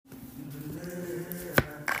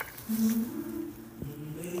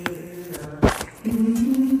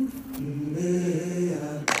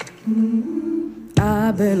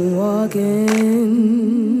I've been walking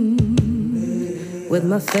with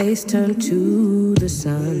my face turned to the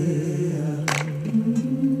sun.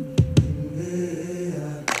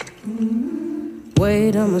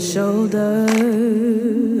 Weight on my shoulders,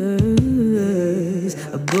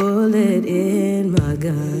 a bullet in my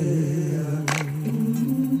gun.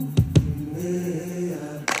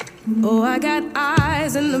 Oh, I got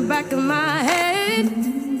eyes in the back of my head,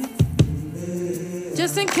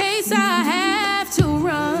 just in case I have to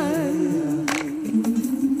run.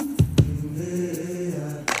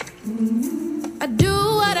 I do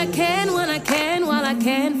what I can when I can, while I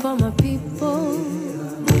can for my people.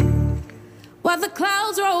 While the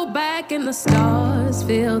clouds roll back and the stars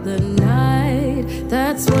fill the night,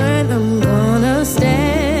 that's when I'm gonna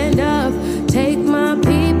stand up, take my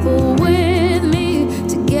people with me.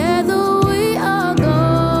 Together we are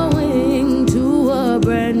going to a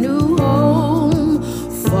brand new home,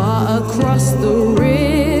 far across the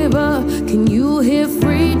river. Can you hear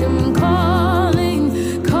freedom calling,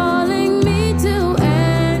 calling me to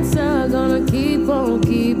answer? Gonna keep on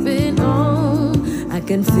keeping on, I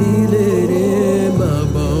can feel it in my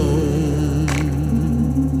bones.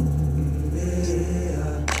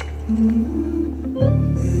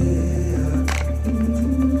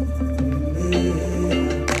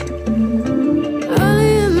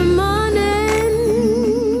 Early in the morning,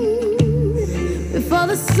 before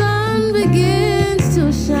the sun begins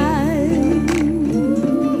to shine,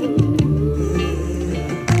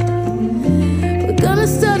 we're gonna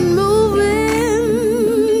start moving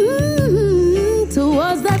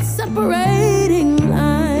towards that separating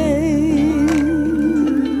line.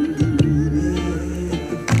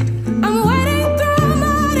 I'm wading through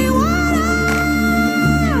muddy waters.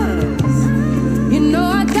 You know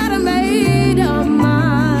I got a made of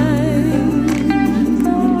mind,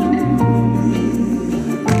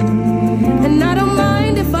 and I don't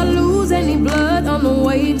mind if I lose any blood on the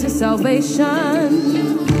way to salvation.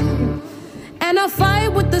 And I'll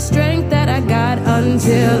fight with the strength that I got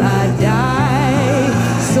until I die.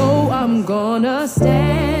 So I'm gonna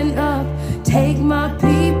stand up, take my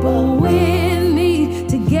people with me.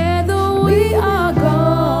 Together we are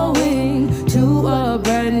going to a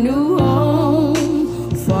brand new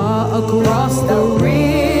home, far across the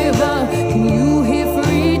river. Can you hear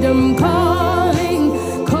freedom calling,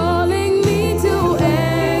 calling me to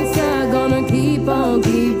answer? Gonna keep on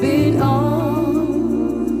keeping on.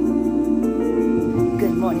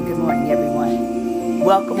 Good morning, everyone.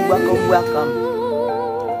 Welcome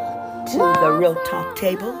to the Real Talk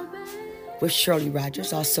Table with Shirley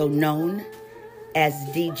Rogers, also known as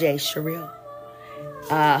DJ Sherrill.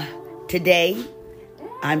 Today,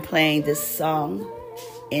 I'm playing this song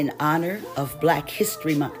in honor of Black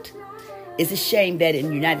History Month. It's a shame that in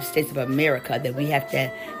the United States of America that we have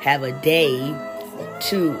to have a day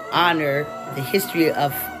to honor the history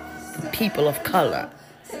of the people of color.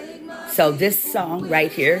 So this song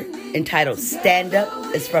right here, entitled Stand Up,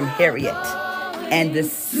 is from Harriet. And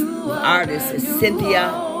this artist is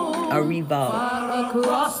Cynthia Erivo.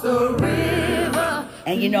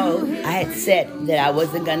 And you know, I had said that I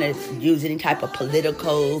wasn't going to use any type of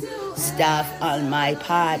political stuff on my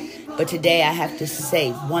pod. But today I have to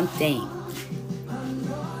say one thing.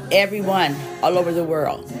 Everyone all over the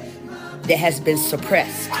world that has been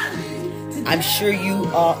suppressed, I'm sure you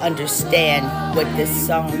all understand what this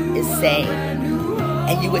song is saying.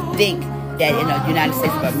 And you would think that in the United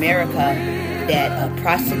States of America, that a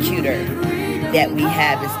prosecutor that we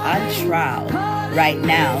have is on trial right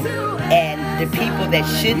now. And the people that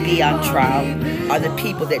should be on trial are the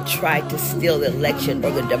people that tried to steal the election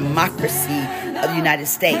or the democracy of the United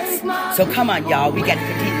States. So come on, y'all. We got to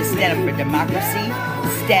continue to stand up for democracy,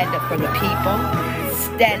 stand up for the people,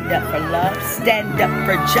 stand up for love, stand up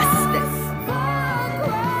for justice,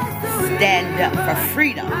 stand up for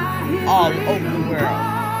freedom all over the world.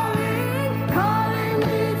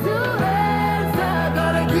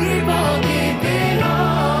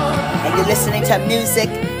 And you're listening to music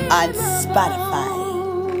on Spotify.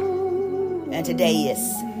 And today is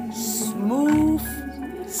Smooth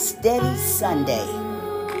Steady Sunday.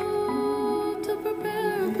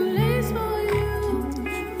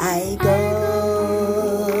 I go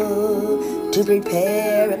to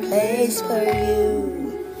prepare a place for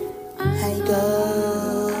you. I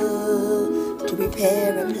go to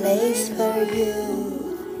prepare a place for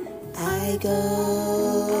you. I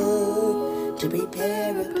go to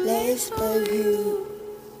prepare a place for you.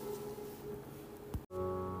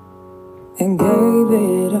 And gave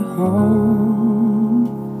it a home.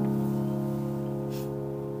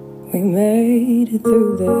 We made it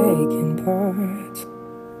through the aching parts,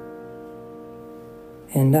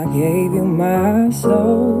 and I gave you my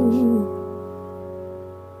soul.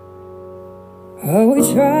 Oh, we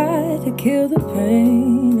tried to kill the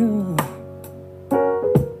pain,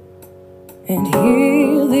 and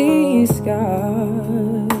heal these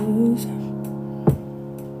scars.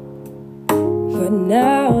 But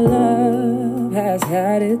now love has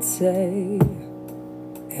had its say,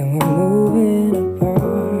 and we're moving apart.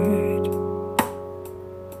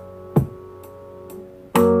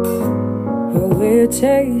 But we're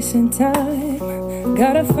chasing time,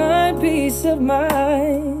 gotta find peace of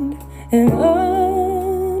mind and understand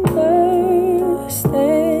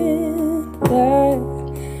that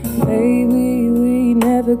maybe we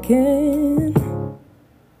never can.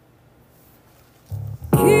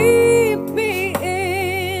 Keep me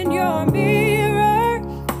in your mirror,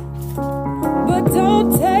 but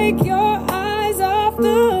don't take your eyes off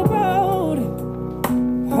the road.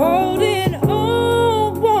 Holding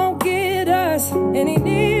on won't get us any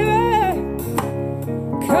nearer,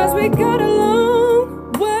 'cause we got a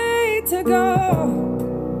long way to go.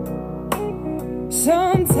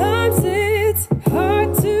 Sometimes it's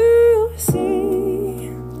hard to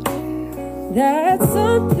see that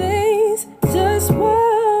some things just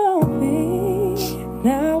won't be.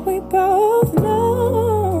 Now we both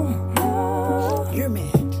know, You're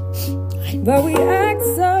mad. but we act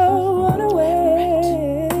so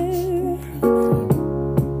unaware.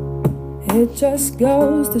 It just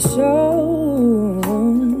goes to show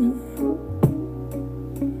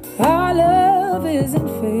our love isn't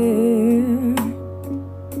fair.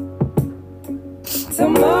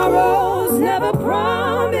 Tomorrow's never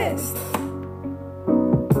promised,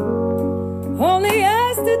 only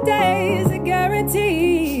yesterday is a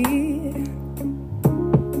guarantee.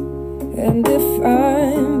 And if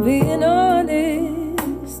I'm being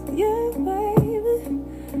honest, yeah, baby,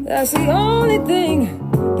 that's the only thing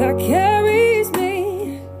that carries me.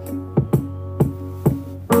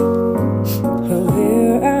 But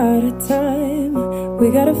we're out of time, we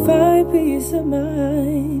gotta find peace of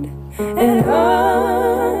mind and understand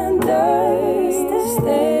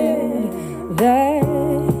that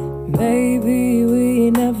maybe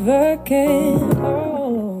we never can.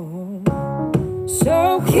 Oh,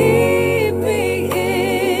 so keep me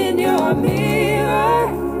in your mirror,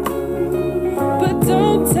 but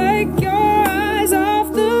don't take your eyes off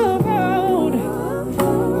the road.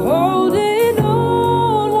 Holding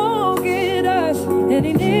on won't get us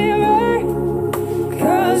any nearer,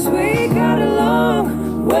 'cause we got a long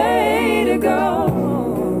way to go.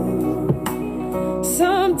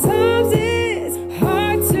 Sometimes it's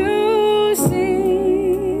hard to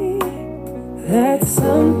see that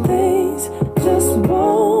some things just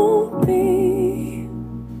won't be.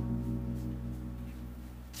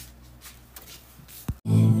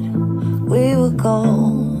 We were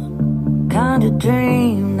gold, kind of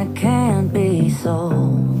dream that can't be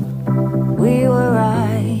sold. We were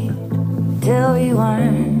right till we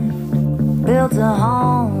weren't. Built a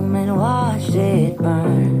home and watched it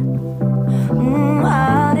burn.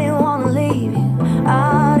 I didn't want to leave you,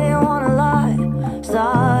 I didn't want to lie.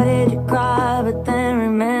 Started to cry, but then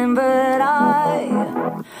remembered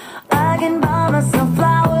I can buy myself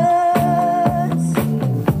flowers,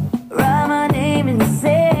 write my name in the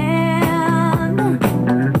sand,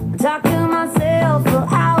 talk to myself for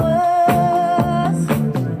hours,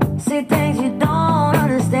 see things you don't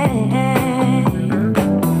understand.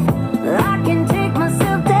 I can take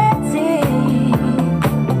myself dancing,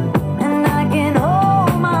 and I can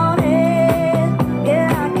hold my own head.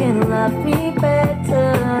 Yeah, I can love me better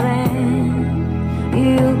than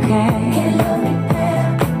you can. Can love me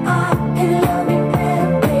better, I can love me better,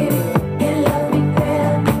 baby. Can love me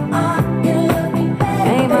better, I can love me better.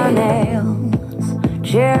 Paint my nails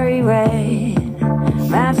cherry red,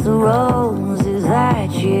 match the roses that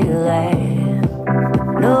you laid.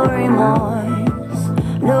 No remorse,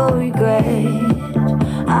 no regret,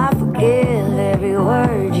 I forgive every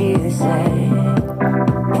word you said.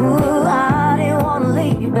 Ooh, I didn't want to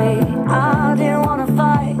leave, babe, I didn't want to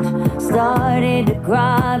fight. Started to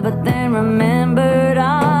cry, but then remembered I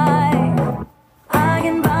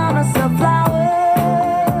can buy myself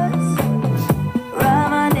flowers, write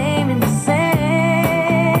my name in the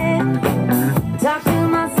sand, talk to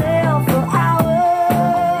myself for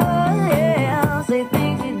hours, yeah, say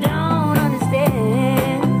things you don't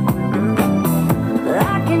understand.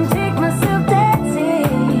 I can take myself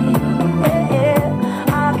dancing, yeah,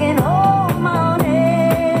 I can hold my own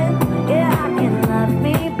head, yeah, I can love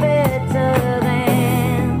me better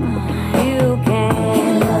than you can.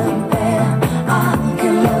 Can love me better, I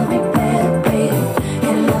can love me better.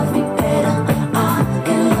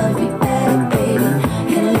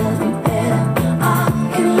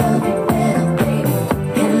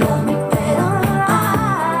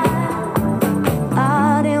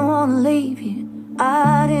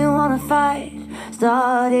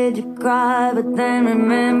 started to cry, but then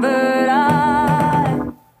remembered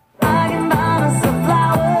I can buy myself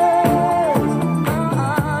flowers,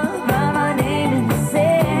 write my name in the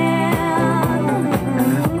sand,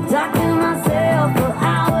 talk to myself for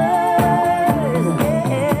hours,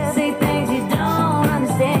 say things you don't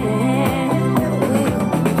understand.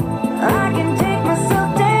 I can take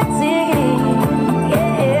myself dancing,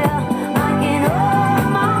 yeah, I can hold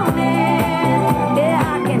my man,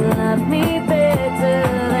 yeah, I can love me better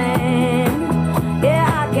than,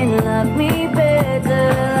 yeah, I can love me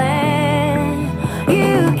better than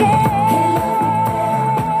you can.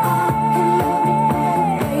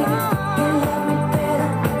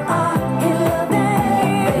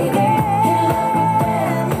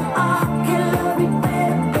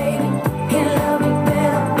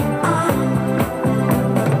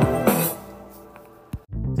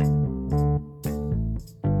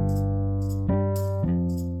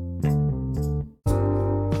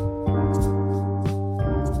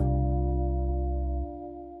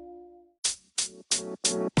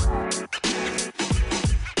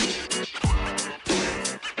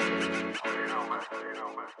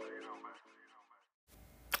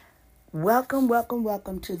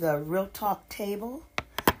 Welcome to the Real Talk Table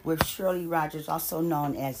with Shirley Rogers, also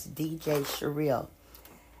known as DJ Sherrill.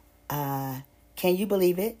 Can you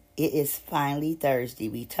believe it? It is finally Thursday.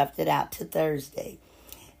 We toughed it out to Thursday.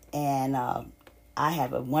 And I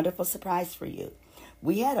have a wonderful surprise for you.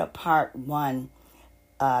 We had a part one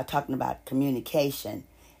talking about communication,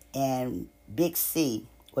 and Big C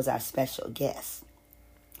was our special guest.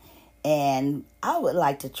 And I would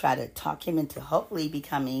like to try to talk him into hopefully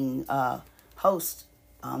becoming a host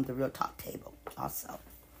on the Real Talk Table also.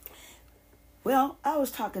 Well, I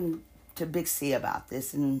was talking to Big C about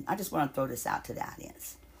this, and I just want to throw this out to the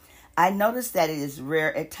audience. I noticed that it is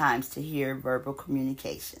rare at times to hear verbal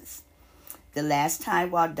communications. The last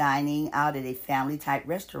time while dining out at a family-type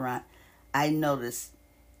restaurant, I noticed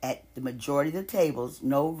at the majority of the tables,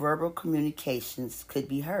 no verbal communications could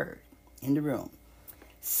be heard in the room.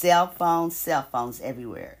 Cell phones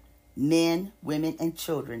everywhere. Men, women, and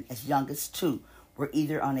children as young as 2 were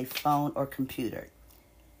either on a phone or computer.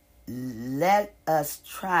 Let us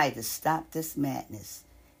try to stop this madness.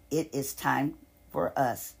 It is time for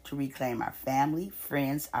us to reclaim our family,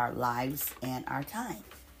 friends, our lives, and our time.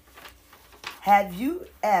 Have you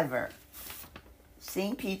ever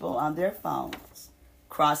seen people on their phones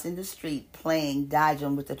crossing the street playing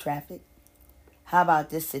dodgem with the traffic? How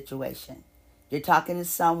about this situation? You're talking to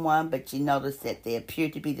someone, but you notice that they appear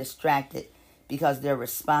to be distracted because their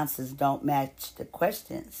responses don't match the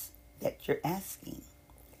questions that you're asking.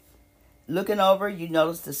 Looking over, you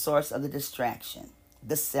notice the source of the distraction,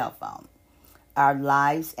 the cell phone. Our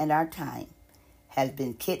lives and our time has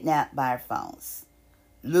been kidnapped by our phones.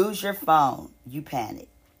 Lose your phone, you panic.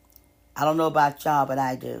 I don't know about y'all, but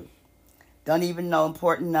I do. Don't even know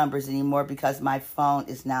important numbers anymore because my phone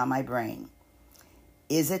is now my brain.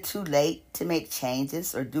 Is it too late to make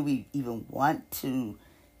changes, or do we even want to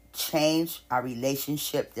change our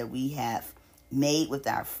relationship that we have made with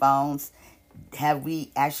our phones? Have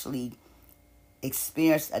we actually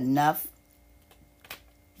experienced enough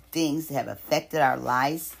things that have affected our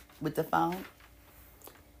lives with the phone?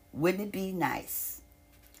 Wouldn't it be nice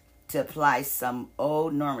to apply some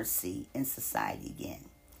old normalcy in society again,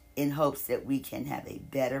 in hopes that we can have a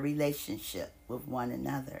better relationship with one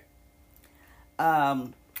another?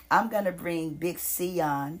 I'm going to bring Big C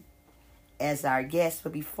on as our guest,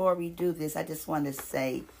 but before we do this, I just want to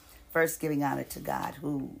say, first giving honor to God,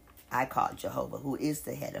 who I call Jehovah, who is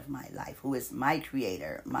the head of my life, who is my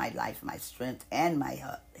creator, my life, my strength, and my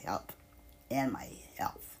help, and my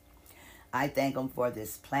health. I thank him for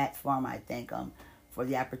this platform. I thank him for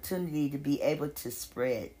the opportunity to be able to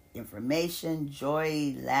spread information,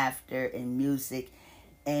 joy, laughter, and music,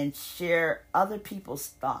 and share other people's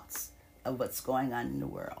thoughts of what's going on in the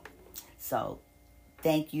world. So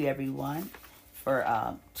thank you, everyone, for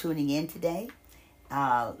tuning in today.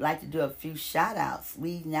 I'd like to do a few shout-outs.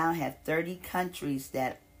 We now have 30 countries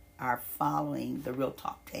that are following the Real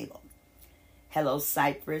Talk Table. Hello,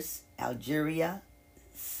 Cyprus, Algeria,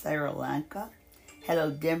 Sri Lanka.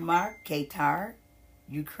 Hello, Denmark, Qatar,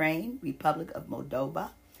 Ukraine, Republic of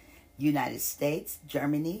Moldova, United States,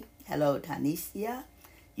 Germany. Hello, Tunisia,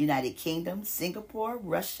 United Kingdom, Singapore,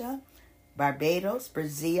 Russia, Barbados,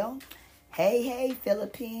 Brazil. Hey,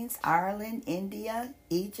 Philippines, Ireland, India,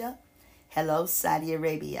 Egypt. Hello, Saudi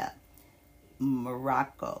Arabia,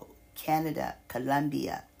 Morocco, Canada,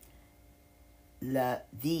 Colombia,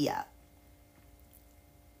 Latvia,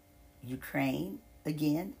 Ukraine.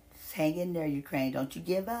 Again, hang in there, Ukraine. Don't you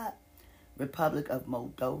give up. Republic of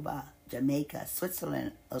Moldova, Jamaica,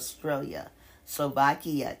 Switzerland, Australia,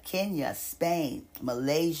 Slovakia, Kenya, Spain,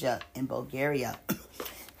 Malaysia, and Bulgaria,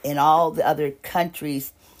 and all the other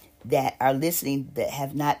countries that are listening that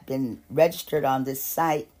have not been registered on this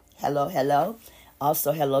site. Hello, hello.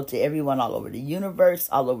 Also, hello to everyone all over the universe,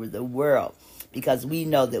 all over the world, because we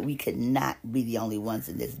know that we could not be the only ones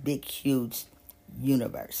in this big, huge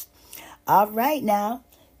universe. All right, now,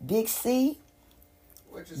 Big C.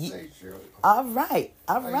 What you say, Shirley? All right.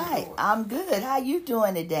 How I'm good. How you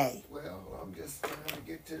doing today? Well, I'm just trying to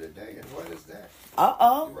get to the day, and what is that?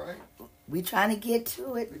 Uh-oh. Right? We trying to get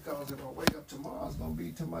to it. Because if I wake up tomorrow, it's going to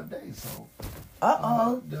be to my day, so...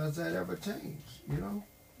 does that ever change, you know?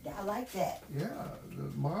 I like that. Yeah,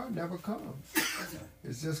 tomorrow never comes.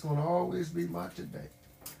 It's just going to always be my today.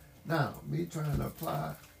 Now, me trying to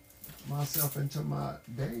apply myself into my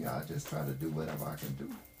day, I just try to do whatever I can do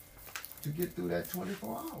to get through that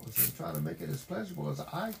 24 hours and try to make it as pleasurable as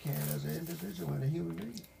I can as an individual and a human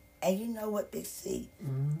being. And you know what, Big C?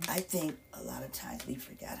 Mm-hmm. I think a lot of times we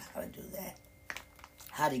forgot how to do that.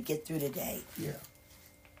 How to get through the day. Yeah.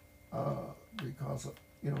 Because,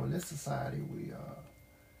 you know, in this society, we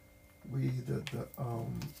either the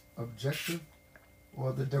objective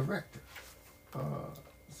or the director.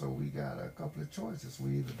 So we got a couple of choices.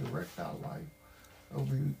 We either direct our life or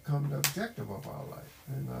we become the objective of our life.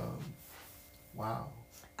 And, wow.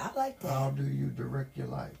 I like that. How do you direct your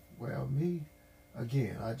life? Well, me,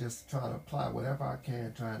 again, I just try to apply whatever I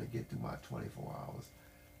can trying to get through my 24 hours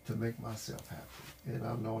to make myself happy. And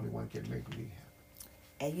I'm the only one can make me happy.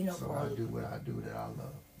 And you know, so bro, I do what I do that I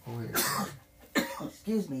love. Go ahead.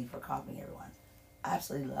 Excuse me for coughing, everyone. I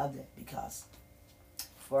absolutely loved it because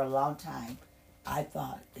for a long time, I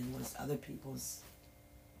thought it was other people's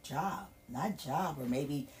job. Not job, or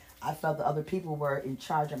maybe I felt that other people were in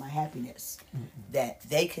charge of my happiness. Mm-hmm. That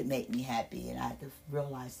they could make me happy, and I had to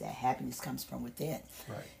realize that happiness comes from within.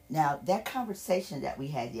 Right. Now, that conversation that we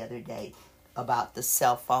had the other day about the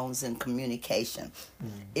cell phones and communication,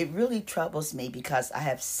 it really troubles me because I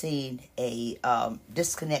have seen a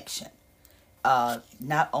disconnection,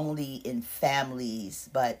 not only in families,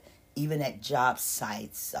 but even at job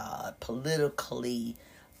sites, politically,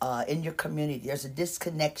 in your community. There's a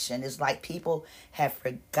disconnection. It's like people have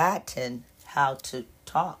forgotten how to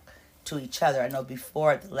talk to each other. I know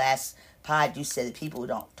before the last pod you said that people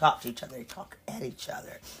don't talk to each other, they talk at each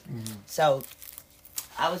other. Mm-hmm. So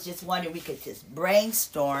I was just wondering, we could just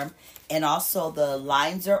brainstorm, and also the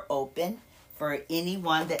lines are open for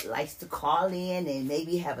anyone that likes to call in and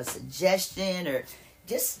maybe have a suggestion or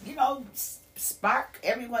just, you know, spark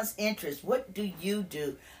everyone's interest. What do you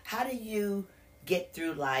do? How do you get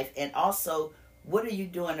through life? And also, what are you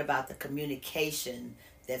doing about the communication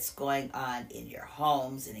that's going on in your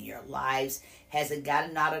homes and in your lives? Has it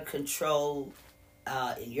gotten out of control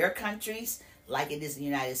in your countries like it is in the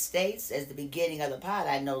United States? At the beginning of the pod,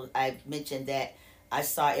 I know I mentioned that I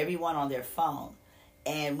saw everyone on their phone.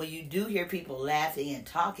 And when you do hear people laughing and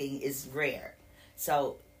talking, it's rare.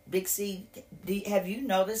 So, Big C, have you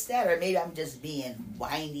noticed that? Or maybe I'm just being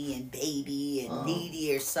whiny and baby and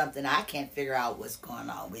needy or something. I can't figure out what's going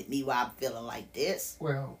on with me, why I'm feeling like this.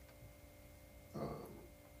 Well,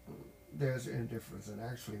 there's indifference. And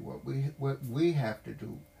actually what we have to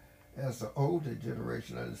do as the older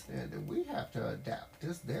generation, understand that we have to adapt.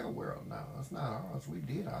 It's their world now. It's not ours. We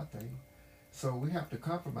did our thing. So we have to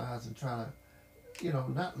compromise and try to, you know,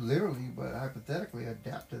 not literally, but hypothetically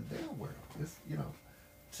adapt to their world. It's, you know,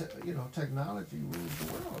 technology rules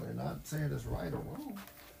the world. And not saying it's right or wrong,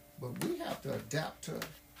 but we have to adapt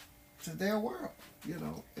to their world, you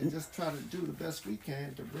know, and just try to do the best we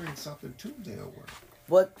can to bring something to their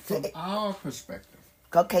world. From our perspective.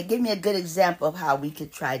 Okay, give me a good example of how we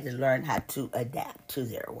could try to learn how to adapt to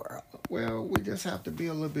their world. Well, we just have to be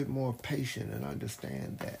a little bit more patient and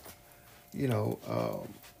understand that, you know,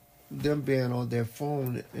 them being on their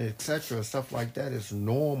phone, etc., stuff like that is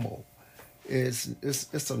normal.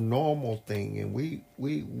 It's a normal thing, and we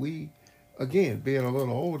again, being a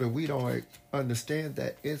little older, we don't understand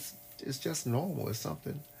that it's just normal. It's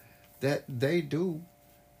something that they do.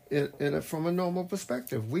 From a normal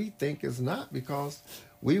perspective, we think it's not because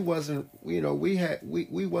we wasn't, you know,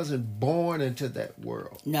 we wasn't born into that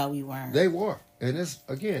world. No, we weren't. They were, and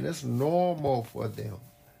it's normal for them,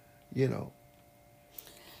 you know.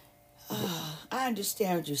 I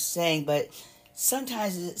understand what you're saying, but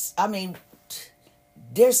sometimes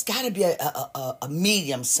there's got to be a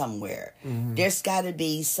medium somewhere. Mm-hmm. There's got to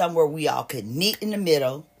be somewhere we all could meet in the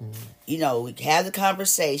middle. Mm-hmm. You know, we have the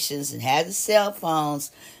conversations and have the cell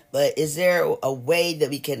phones. But is there a way that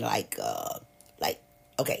we can,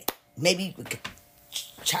 okay, maybe we could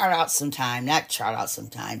chart out some time, not chart out some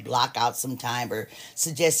time, block out some time, or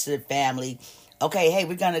suggest to the family, okay, hey,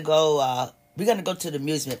 we're gonna go to the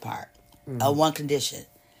amusement park. One condition: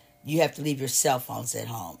 you have to leave your cell phones at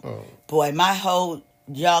home. Oh. Boy, my whole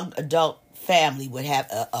young adult family would have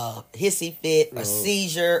a hissy fit, a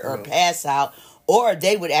seizure, or pass out, or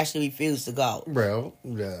they would actually refuse to go. Well,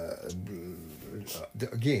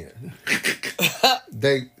 again,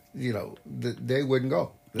 they wouldn't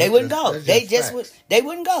go. They wouldn't go. They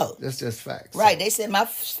wouldn't go. That's just facts. Right. So, they said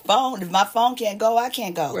if my phone can't go, I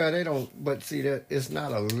can't go. well, they don't. But see, that it's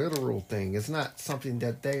not a literal thing. It's not something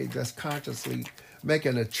that they just consciously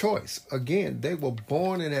making a choice. Again, they were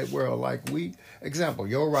born in that world. Like example,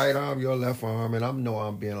 your right arm, your left arm, and I'm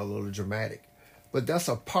being a little dramatic, but that's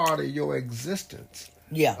a part of your existence.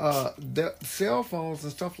 Yeah. The cell phones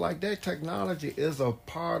and stuff like that, technology is a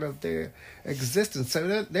part of their existence.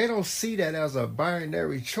 So they don't see that as a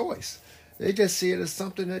binary choice. They just see it as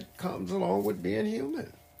something that comes along with being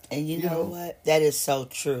human. And you know what? That is so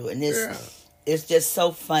true. And it's just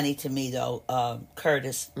so funny to me, though,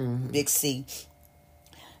 Curtis, Big C,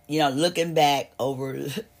 looking back over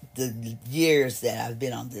the years that I've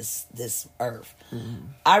been on this earth.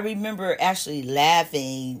 I remember actually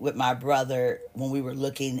laughing with my brother when we were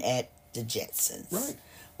looking at the Jetsons. Right.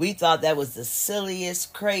 We thought that was the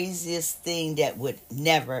silliest, craziest thing that would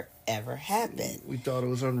never, ever happen. We thought it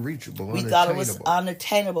was unreachable, We thought it was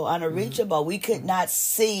unattainable, unreachable. We could not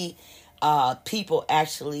see people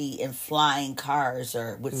actually in flying cars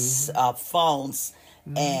or with phones.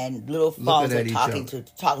 And little phones are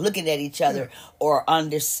looking at each other, or on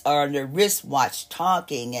their wristwatch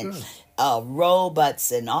talking, and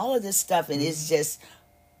robots and all of this stuff, and it's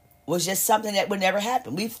was just something that would never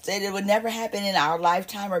happen. We said it would never happen in our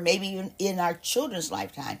lifetime, or maybe even in our children's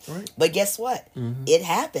lifetime. Right. But guess what? It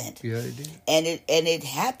happened. Yeah, it did. And it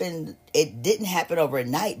happened. It didn't happen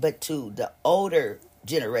overnight, but to the older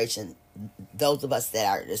generation, those of us that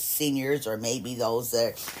are the seniors, or maybe those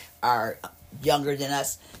that are younger than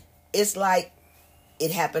us, it's like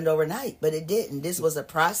it happened overnight, but it didn't. This was a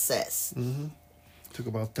process. Took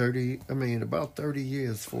about 30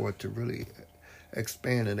 years for it to really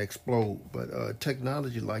expand and explode. But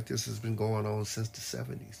technology like this has been going on since the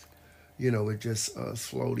 70s. It just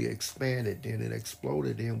slowly expanded, then it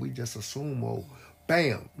exploded, then we just assume, oh,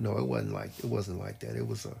 bam. No, it wasn't like that.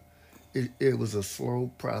 It was a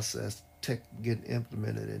slow process. Tech getting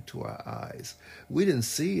implemented into our eyes. We didn't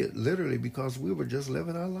see it literally because we were just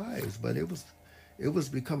living our lives, but it was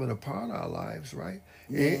becoming a part of our lives, right?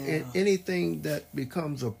 Yeah. And anything that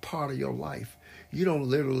becomes a part of your life, you don't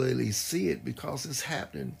literally see it because it's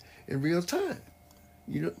happening in real time.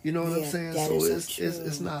 You know what I'm saying? So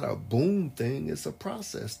it's not a boom thing; it's a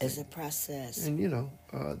process thing. It's a process, and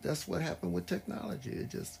that's what happened with technology.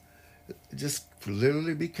 It just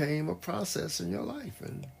literally became a process in your life.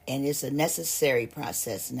 And it's a necessary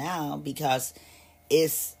process now, because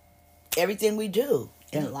it's everything we do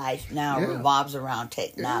in life now revolves around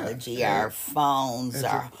technology. Our phones,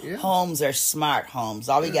 our homes are smart homes.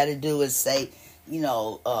 All we got to do is say,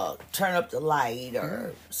 turn up the light,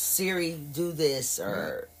 or Siri do this,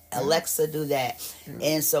 or Alexa do that.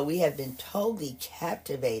 And so we have been totally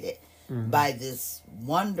captivated by this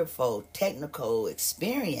wonderful technical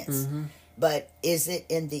experience. But is it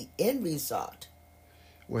in the end result?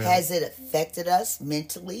 Well, has it affected us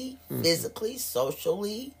mentally, physically,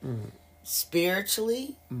 socially,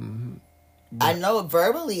 spiritually? I know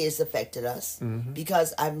verbally it's affected us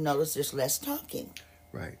because I've noticed there's less talking.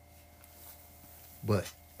 Right.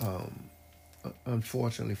 But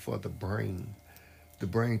unfortunately for the brain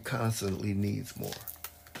constantly needs more.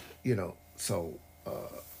 So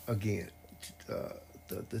again,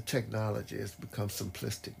 the technology has become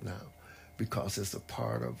simplistic now because it's a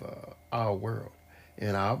part of our world,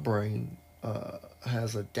 and our brain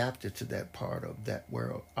has adapted to that part of that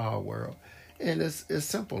world, our world, and it's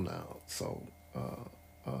simple now. So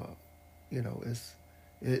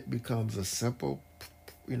it becomes a simple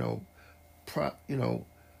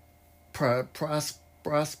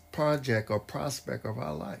project or prospect of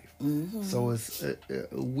our life. So it's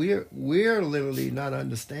we're literally not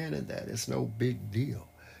understanding that it's no big deal.